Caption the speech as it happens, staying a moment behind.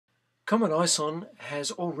Comet ISON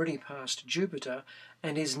has already passed Jupiter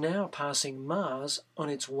and is now passing Mars on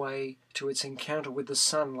its way to its encounter with the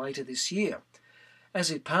Sun later this year.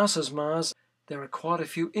 As it passes Mars, there are quite a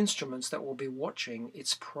few instruments that will be watching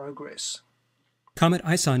its progress. Comet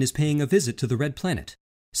ISON is paying a visit to the Red Planet,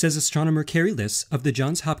 says astronomer Carrie Liss of the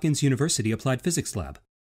Johns Hopkins University Applied Physics Lab.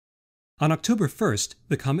 On October 1st,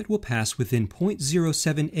 the comet will pass within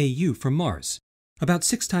 0.07 AU from Mars, about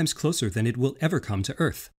 6 times closer than it will ever come to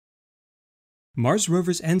Earth. Mars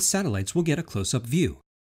rovers and satellites will get a close-up view.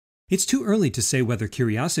 It's too early to say whether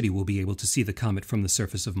Curiosity will be able to see the comet from the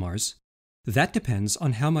surface of Mars. That depends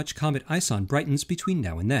on how much Comet ISON brightens between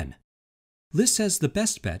now and then. Liss says the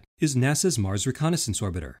best bet is NASA's Mars Reconnaissance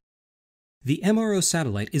Orbiter. The MRO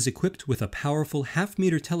satellite is equipped with a powerful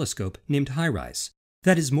half-meter telescope named HiRISE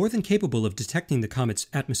that is more than capable of detecting the comet's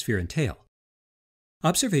atmosphere and tail.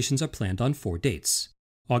 Observations are planned on 4 dates: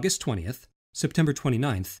 August 20th, September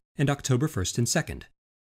 29th, and October 1st and 2nd.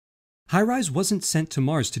 HiRISE wasn't sent to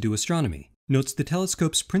Mars to do astronomy, notes the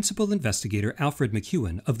telescope's principal investigator Alfred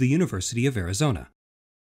McEwen of the University of Arizona.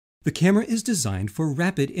 The camera is designed for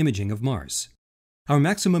rapid imaging of Mars. Our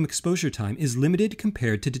maximum exposure time is limited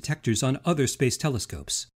compared to detectors on other space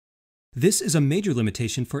telescopes. This is a major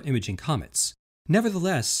limitation for imaging comets.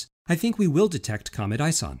 Nevertheless, I think we will detect Comet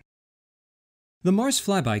ISON. The Mars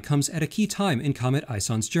flyby comes at a key time in Comet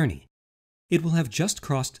ISON's journey. It will have just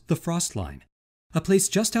crossed the frost line, a place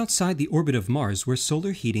just outside the orbit of Mars where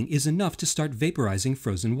solar heating is enough to start vaporizing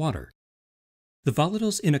frozen water. The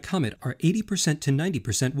volatiles in a comet are 80% to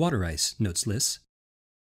 90% water ice, notes Liss.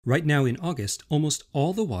 Right now in August, almost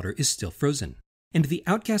all the water is still frozen, and the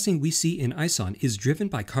outgassing we see in ISON is driven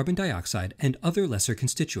by carbon dioxide and other lesser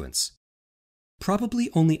constituents. Probably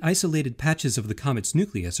only isolated patches of the comet's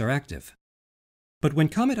nucleus are active. But when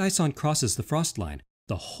Comet ISON crosses the frost line,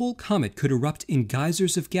 the whole comet could erupt in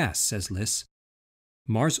geysers of gas, says Liss.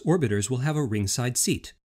 Mars orbiters will have a ringside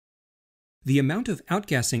seat. The amount of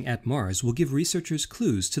outgassing at Mars will give researchers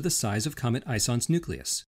clues to the size of Comet ISON's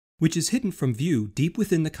nucleus, which is hidden from view deep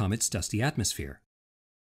within the comet's dusty atmosphere.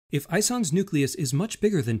 If ISON's nucleus is much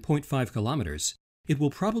bigger than 0.5 kilometers, it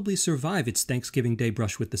will probably survive its Thanksgiving Day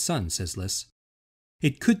brush with the Sun, says Liss.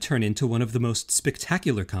 It could turn into one of the most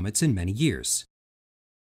spectacular comets in many years.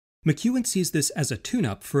 McEwen sees this as a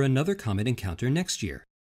tune-up for another comet encounter next year.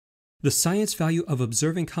 The science value of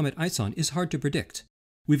observing Comet ISON is hard to predict.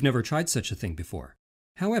 We've never tried such a thing before.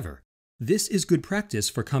 However, this is good practice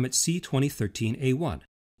for Comet C2013A1,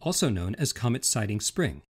 also known as Comet Siding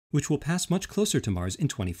Spring, which will pass much closer to Mars in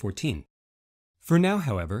 2014. For now,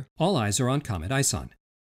 however, all eyes are on Comet ISON.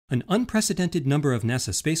 An unprecedented number of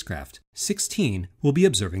NASA spacecraft, 16, will be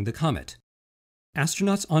observing the comet.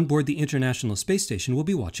 Astronauts on board the International Space Station will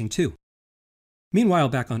be watching too. Meanwhile,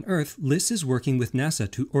 back on Earth, Liss is working with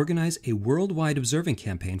NASA to organize a worldwide observing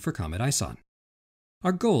campaign for Comet ISON.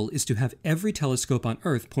 Our goal is to have every telescope on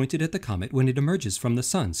Earth pointed at the comet when it emerges from the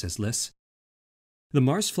Sun, says Liss. The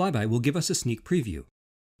Mars flyby will give us a sneak preview,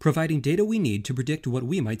 providing data we need to predict what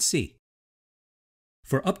we might see.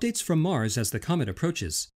 For updates from Mars as the comet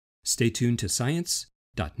approaches, stay tuned to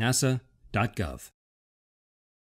science.nasa.gov.